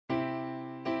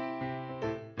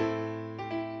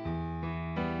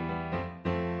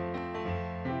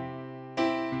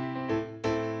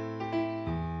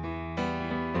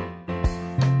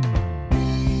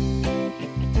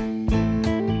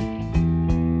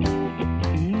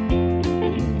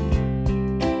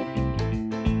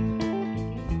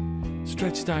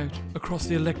Stretched out across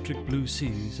the electric blue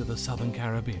seas of the southern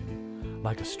Caribbean,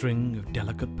 like a string of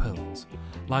delicate pearls,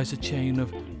 lies a chain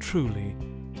of truly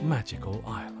magical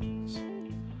islands.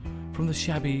 From the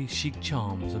shabby, chic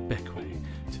charms of Bequia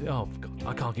to oh God,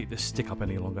 I can't keep this stick up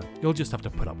any longer. You'll just have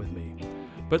to put up with me.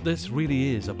 But this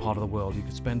really is a part of the world you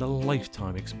could spend a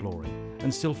lifetime exploring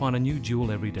and still find a new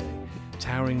jewel every day.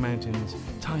 Towering mountains,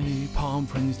 tiny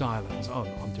palm-fringed islands. Oh,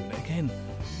 I'm doing it again.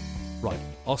 Right,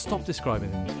 I'll stop describing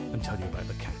things and tell you about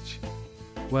the catch.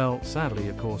 Well, sadly,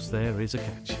 of course, there is a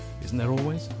catch, isn't there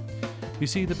always? You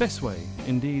see, the best way,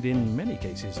 indeed in many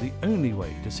cases the only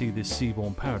way to see this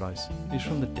seaborne paradise is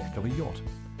from the deck of a yacht.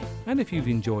 And if you've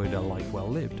enjoyed a life well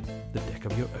lived, the deck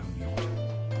of your own yacht.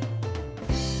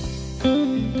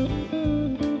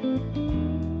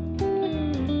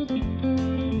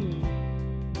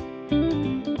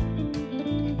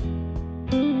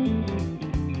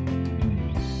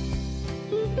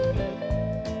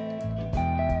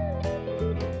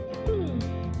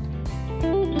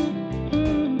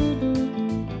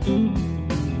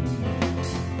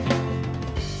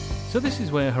 So this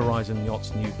is where Horizon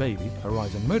Yachts' new baby,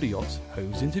 Horizon Motor Yachts,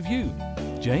 hove into view.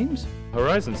 James?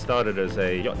 Horizon started as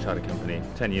a yacht charter company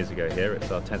 10 years ago here.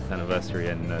 It's our 10th anniversary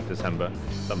in December,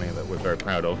 something that we're very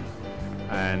proud of.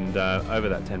 And over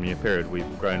that 10-year period,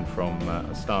 we've grown from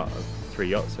a start of 3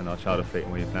 yachts in our charter fleet,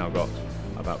 and we've now got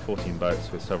about 14 boats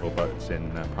with several boats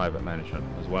in private management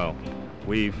as well.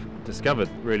 We've discovered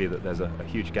really that there's a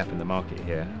huge gap in the market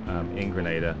here in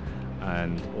Grenada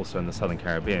and also in the southern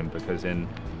Caribbean, because in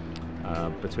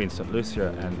between St. Lucia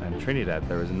and Trinidad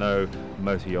there is no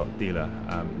motor yacht dealer.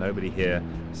 Nobody here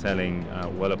selling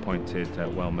well-appointed,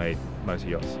 well-made motor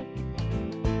yachts.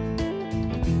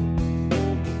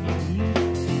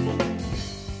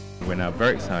 We're now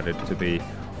very excited to be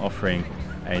offering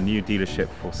a new dealership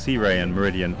for Sea Ray and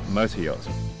Meridian motor yachts.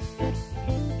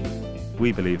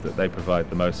 We believe that they provide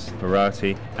the most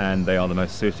variety and they are the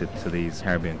most suited to these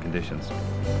Caribbean conditions.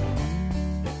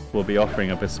 We'll be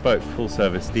offering a bespoke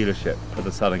full-service dealership for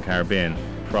the Southern Caribbean,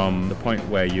 from the point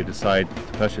where you decide to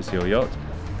purchase your yacht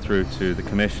through to the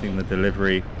commissioning, the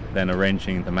delivery, then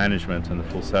arranging the management and the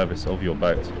full service of your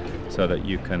boat, so that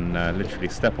you can literally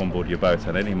step on board your boat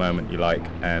at any moment you like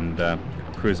and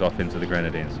cruise off into the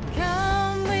Grenadines.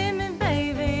 Come with me,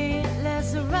 baby,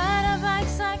 let's ride our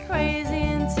bikes like crazy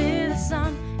into the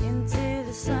sunshine.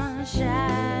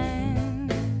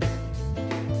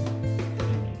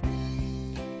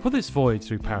 For this voyage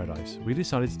through paradise, we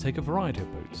decided to take a variety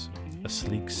of boats. A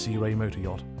sleek Sea Ray motor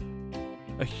yacht,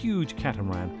 a huge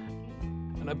catamaran,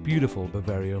 and a beautiful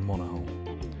Bavaria monohull.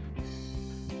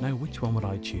 Now, which one would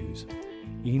I choose?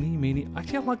 Eeny, meeny,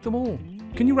 actually I like them all.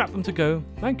 Can you wrap them to go?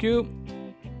 Thank you.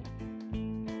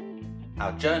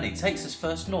 Our journey takes us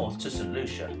first north to St.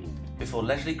 Lucia, before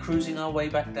leisurely cruising our way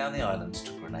back down the islands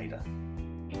to Grenada.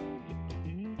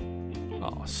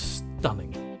 Oh,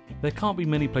 stunning. There can't be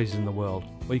many places in the world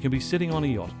where you can be sitting on a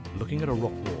yacht looking at a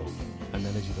rock wall, and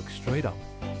then as you look straight up,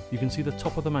 you can see the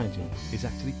top of the mountain is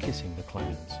actually kissing the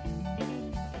clouds.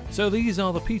 So these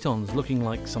are the pitons, looking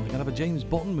like something out of a James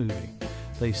Bond movie.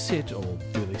 They sit, or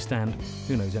do they stand,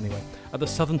 who knows anyway, at the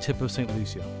southern tip of St.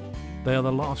 Lucia. They are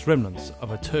the last remnants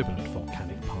of a turbulent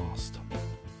volcanic past.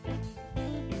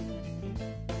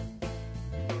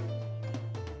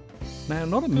 Now,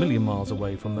 not a million miles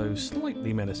away from those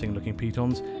slightly menacing looking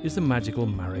pitons is the magical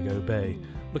Marigot Bay,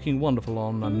 looking wonderful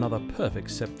on another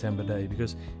perfect September day,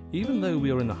 because even though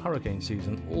we are in the hurricane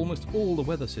season, almost all the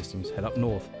weather systems head up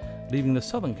north, leaving the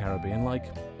southern Caribbean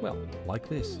like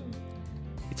this.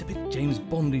 It's a bit James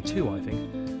Bondy too, I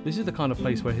think. This is the kind of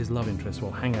place where his love interest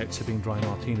will hang out sipping dry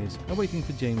martinis and waiting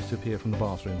for James to appear from the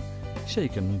bathroom,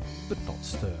 shaken but not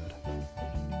stirred.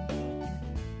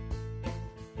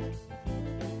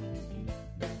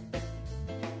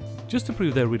 Just to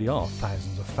prove there really are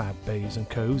thousands of fab bays and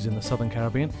coves in the southern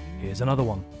Caribbean, here's another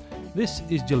one. This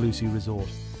is Jalousie Resort.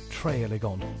 Très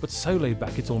elegant, but so laid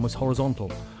back it's almost horizontal.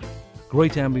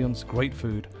 Great ambience, great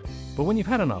food, but when you've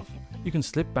had enough, you can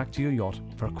slip back to your yacht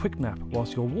for a quick nap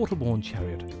whilst your waterborne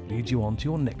chariot leads you on to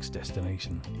your next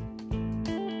destination.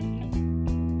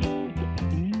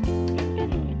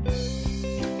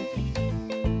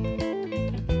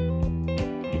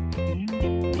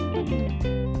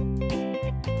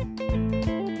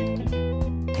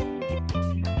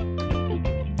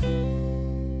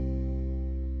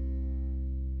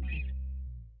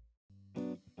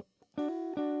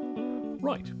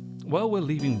 Right, well, we're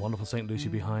leaving wonderful St. Lucia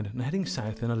behind and heading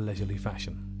south in a leisurely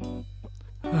fashion.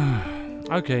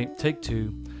 Okay, take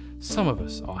 2. Some of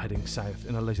us are heading south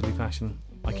in a leisurely fashion.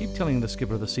 I keep telling the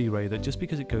skipper of the Sea Ray that just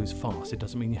because it goes fast, it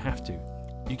doesn't mean you have to.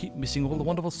 You keep missing all the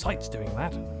wonderful sights doing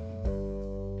that.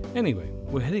 Anyway,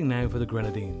 we're heading now for the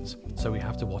Grenadines, so we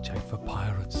have to watch out for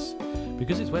pirates,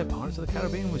 because it's where Pirates of the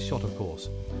Caribbean was shot, of course.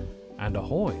 And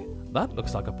ahoy, that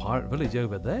looks like a pirate village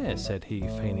over there, said he,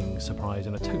 feigning surprise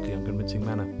in a totally unconvincing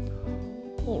manner.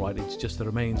 Alright, it's just the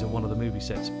remains of one of the movie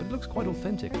sets, but it looks quite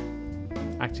authentic.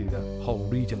 Actually, the whole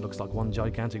region looks like one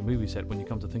gigantic movie set when you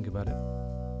come to think about it.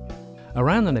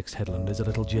 Around the next headland is a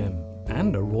little gem,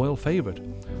 and a royal favourite,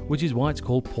 which is why it's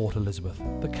called Port Elizabeth,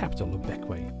 the capital of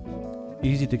Beckway.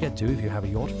 Easy to get to if you have a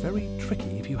yacht, very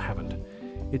tricky if you haven't.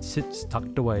 It sits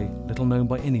tucked away, little known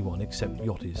by anyone except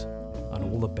yachties, and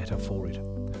all the better for it.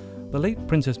 The late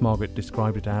Princess Margaret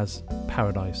described it as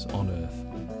paradise on earth,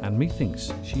 and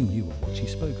methinks she knew of what she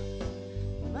spoke.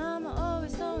 Mama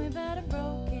always told me about a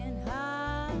broken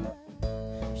heart.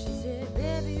 She said,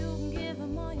 baby, you can give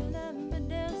them all you love, but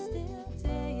they'll still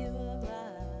tear you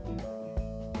apart.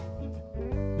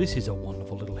 This is a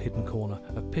wonderful little hidden corner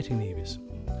of Petty Nevis.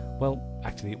 Well,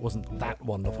 actually it wasn't that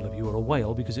wonderful if you were a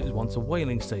whale, because it was once a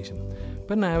whaling station,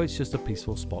 but now it's just a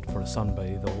peaceful spot for a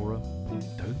sunbathe or a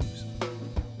doze.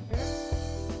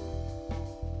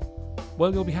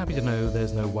 Well, you'll be happy to know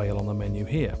there's no whale on the menu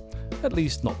here, at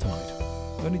least not tonight.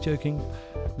 Only joking.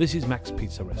 This is Mac's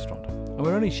Pizza Restaurant, and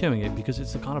we're only showing it because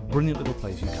it's the kind of brilliant little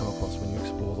place you come across when you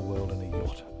explore the world in a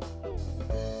yacht.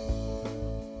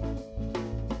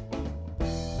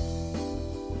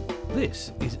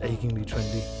 This is achingly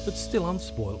trendy, but still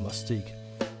unspoilt mustique.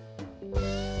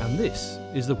 And this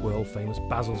is the world famous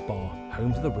Basil's Bar,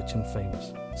 home to the rich and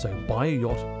famous. So buy a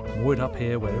yacht, moor it up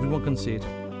here where everyone can see it.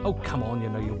 Oh come on, you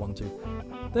know you want to.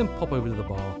 Then pop over to the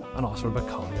bar and ask for a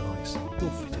Bacardi and ice.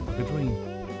 You'll fit in like a dream.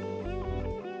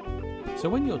 So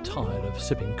when you're tired of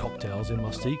sipping cocktails in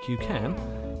mustique, you can,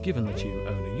 given that you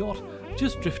own a yacht,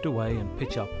 just drift away and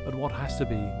pitch up at what has to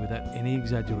be, without any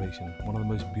exaggeration, one of the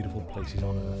most beautiful places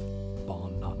on earth,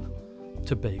 bar none,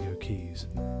 Tobago Keys.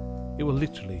 It will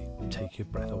literally take your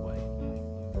breath away.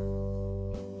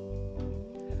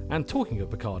 And talking of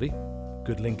Bacardi,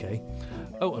 good link, eh?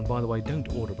 Oh, and by the way,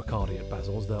 don't order Bacardi at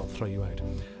Basil's, they'll throw you out.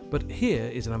 But here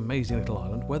is an amazing little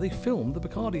island where they filmed the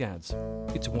Bacardi ads.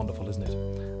 It's wonderful, isn't it?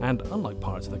 And unlike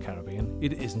Pirates of the Caribbean,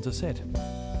 it isn't a set.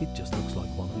 It just looks like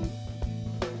one.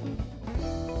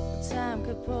 Time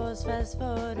could pause, fast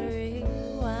forward, or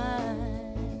rewind.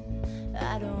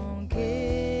 I don't care.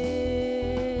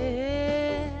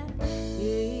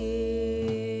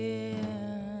 Yeah.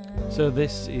 So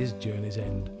this is Journey's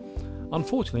End.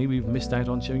 Unfortunately, we've missed out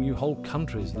on showing you whole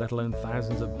countries, let alone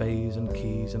thousands of bays and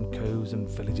keys and coves and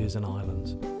villages and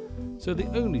islands. So the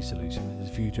only solution is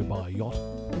for you to buy a yacht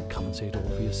and come and see it all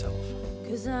for yourself.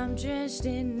 'Cause I'm drenched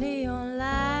in neon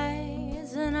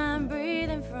lights and I'm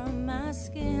breathing from my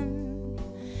skin.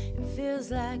 It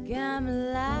feels like I'm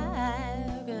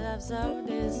alive 'cause I've sold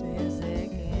this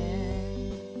music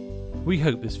in. We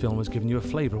hope this film has given you a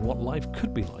flavour of what life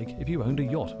could be like if you owned a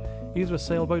yacht, either a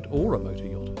sailboat or a motor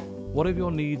yacht. Whatever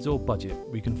your needs or budget,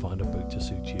 we can find a boat to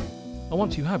suit you. And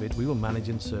once you have it, we will manage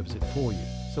and service it for you.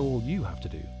 So all you have to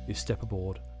do is step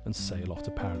aboard and sail off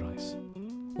to paradise.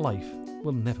 Life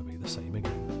will never be the same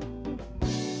again.